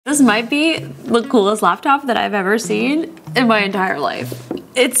This might be the coolest laptop that I've ever seen in my entire life.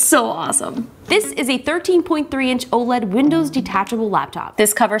 It's so awesome. This is a 13.3-inch OLED Windows detachable laptop.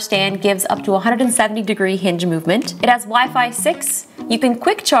 This cover stand gives up to 170-degree hinge movement. It has Wi-Fi 6. You can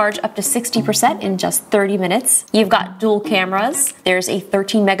quick charge up to 60% in just 30 minutes. You've got dual cameras. There's a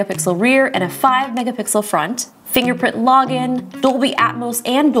 13-megapixel rear and a 5-megapixel front. Fingerprint login, Dolby Atmos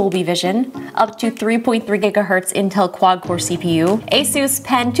and Dolby Vision, up to 3.3 GHz Intel quad-core CPU, Asus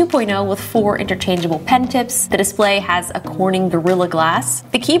Pen 2.0 with 4 interchangeable pen tips. The display has a Corning Gorilla Glass.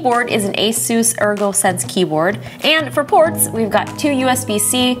 The keyboard is an Asus ErgoSense keyboard. And for ports, we've got 2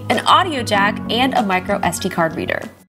 USB-C, an audio jack, and a micro SD card reader.